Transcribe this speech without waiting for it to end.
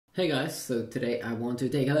Hey guys, so today I want to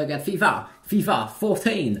take a look at FIFA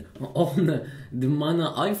 14 on my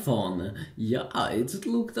iPhone. Yeah, it's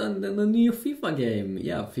looked on the new FIFA game.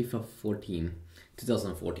 Yeah, FIFA 14,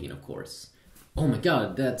 2014 of course. Oh my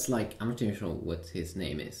god, that's like, I'm not even sure what his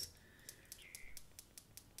name is.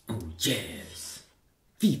 Oh yes,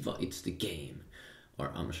 FIFA, it's the game.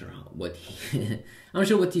 Or I'm not sure what he, I'm not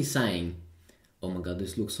sure what he's saying. Oh my god,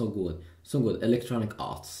 this looks so good. So good, Electronic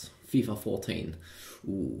Arts, FIFA 14.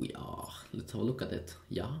 Ooh, yeah, let's have a look at it.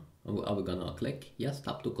 Yeah, are we gonna click? Yes,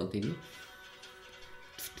 tap to continue.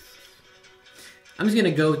 I'm just gonna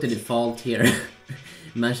go to default here.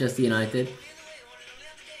 Manchester United.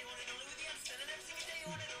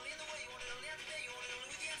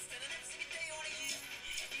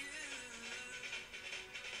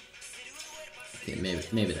 Okay,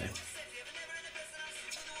 maybe there.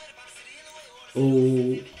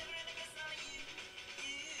 Oh.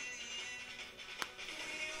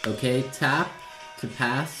 Okay, tap to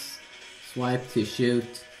pass, swipe to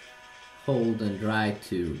shoot, hold and drag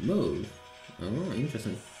to move. Oh,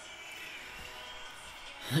 interesting.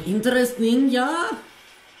 Interesting, yeah!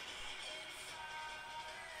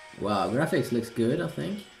 Wow, graphics looks good, I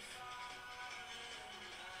think.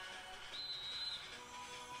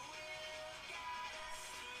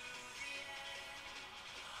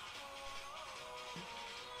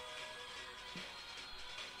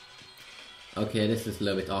 Okay, this is a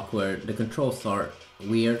little bit awkward. The controls are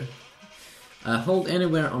weird. Hold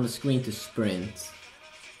anywhere on the screen to sprint.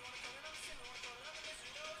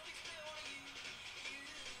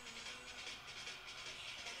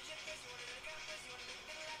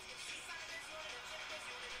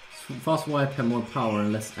 Fast swipe have more power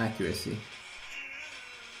and less accuracy.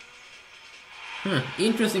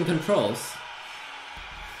 Interesting controls.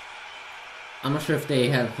 I'm not sure if they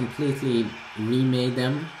have completely remade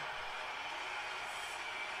them.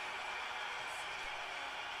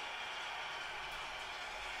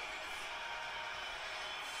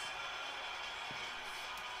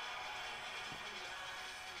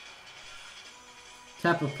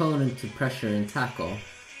 Tap opponent to pressure and tackle.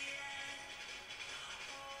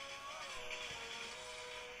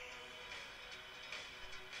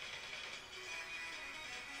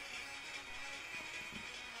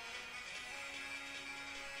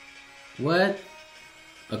 What?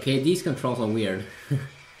 Okay, these controls are weird.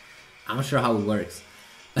 I'm not sure how it works.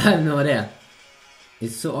 I have no idea.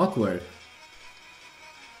 It's so awkward.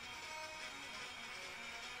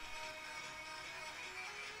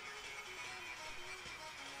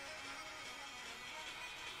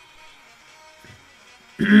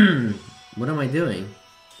 What am I doing?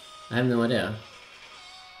 I have no idea.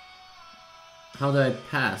 How do I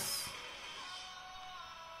pass?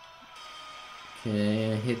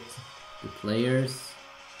 Okay, I hit the players.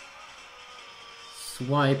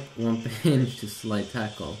 Swipe one pinch to slide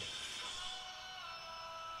tackle.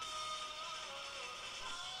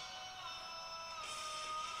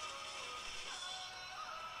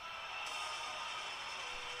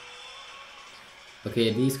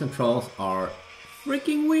 Okay, these controls are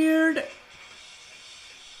freaking weird.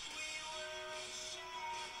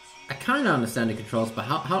 I kind of understand the controls, but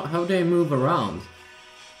how do I move around?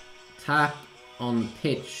 Tap on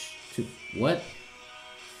pitch to what?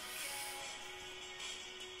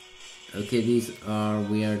 Okay, these are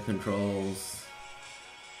weird controls.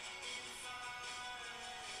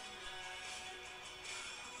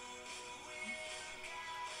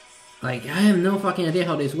 Like, I have no fucking idea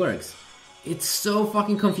how this works. It's so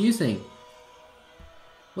fucking confusing.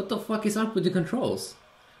 What the fuck is up with the controls?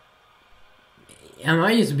 Am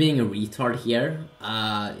I just being a retard here?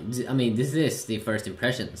 I mean, this is the first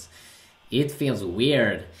impressions. It feels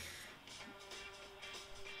weird.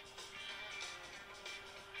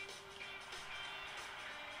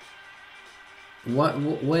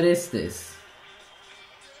 What is this?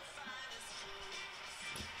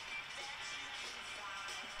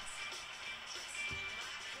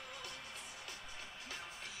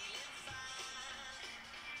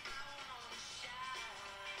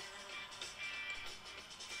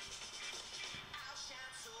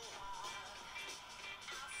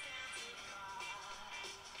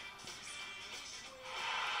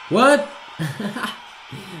 What?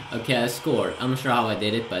 Okay, I scored. I'm not sure how I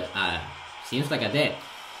did it, but seems like I did.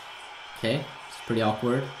 Okay, it's pretty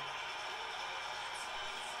awkward.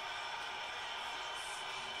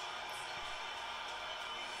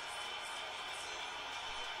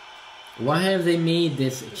 Why have they made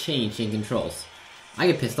this change in controls? I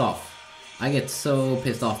get pissed off. I get so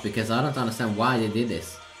pissed off because I don't understand why they did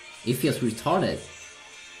this. It feels retarded.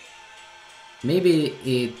 Maybe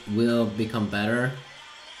it will become better.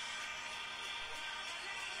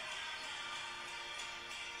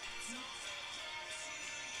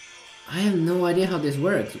 I have no idea how this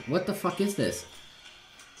works. What the fuck is this?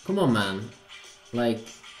 Come on, man. Like,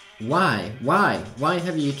 why? Why? Why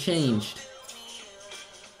have you changed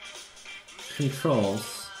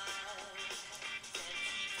controls?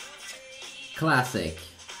 Classic.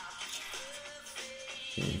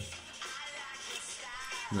 Okay.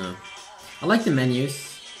 No. I like the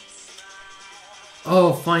menus.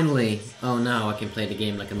 Oh, finally! Oh, now I can play the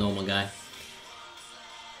game like a normal guy.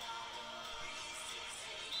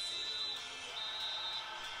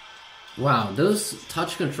 Wow, those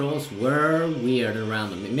touch controls were weird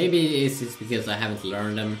around them. Maybe it's just because I haven't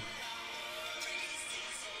learned them.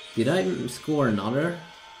 Did I score another?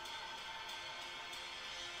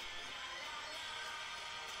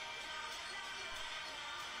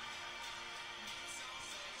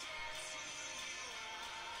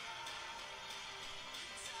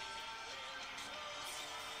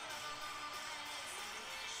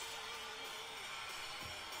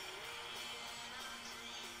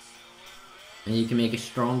 And you can make a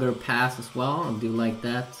stronger pass as well. I'll do like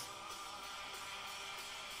that.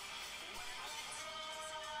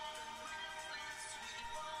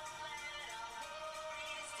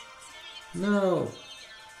 No.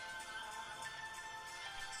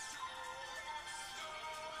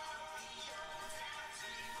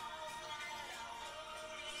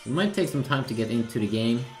 It might take some time to get into the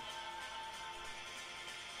game.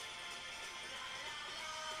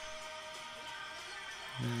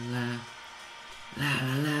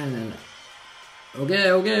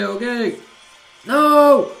 Okay, okay, okay.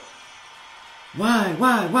 No! Why?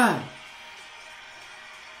 La la.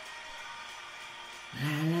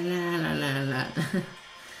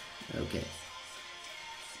 Okay.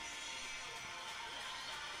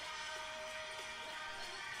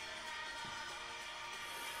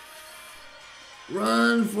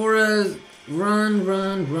 Run, Forrest!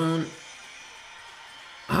 Run.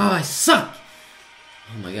 Oh, I suck!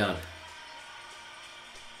 Oh my god.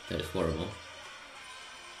 That is horrible.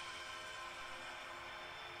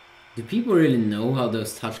 Do people really know how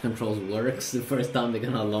those touch controls works the first time they're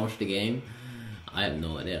gonna launch the game? I have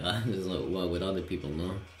no idea. There's no, why would other people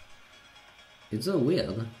know? It's so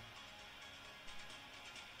weird.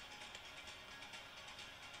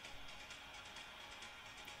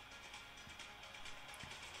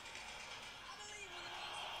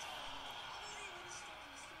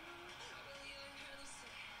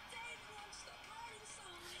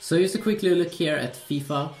 So just a quick little look here at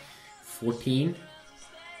FIFA 14.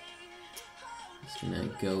 Just gonna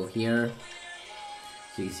go here.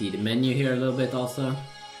 So you can see the menu here a little bit also.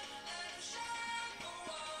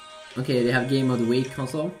 Okay, they have Game of the Week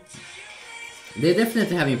console. They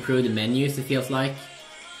definitely have improved the menus, it feels like.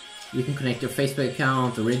 You can connect your Facebook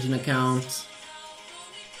account, Origin account,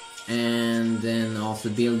 and then also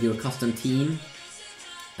build your custom team.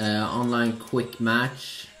 Online quick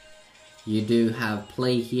match. You do have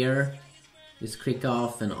play here. Just click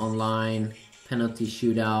off and online penalty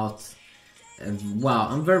shootout. Wow,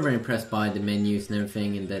 I'm very impressed by the menus and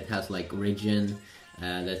everything, and that has like Origin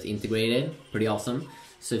that's integrated. Pretty awesome.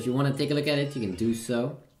 So if you want to take a look at it, you can do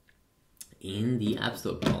so in the App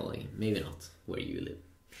Store probably. Maybe not, where you live.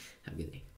 Have a good day.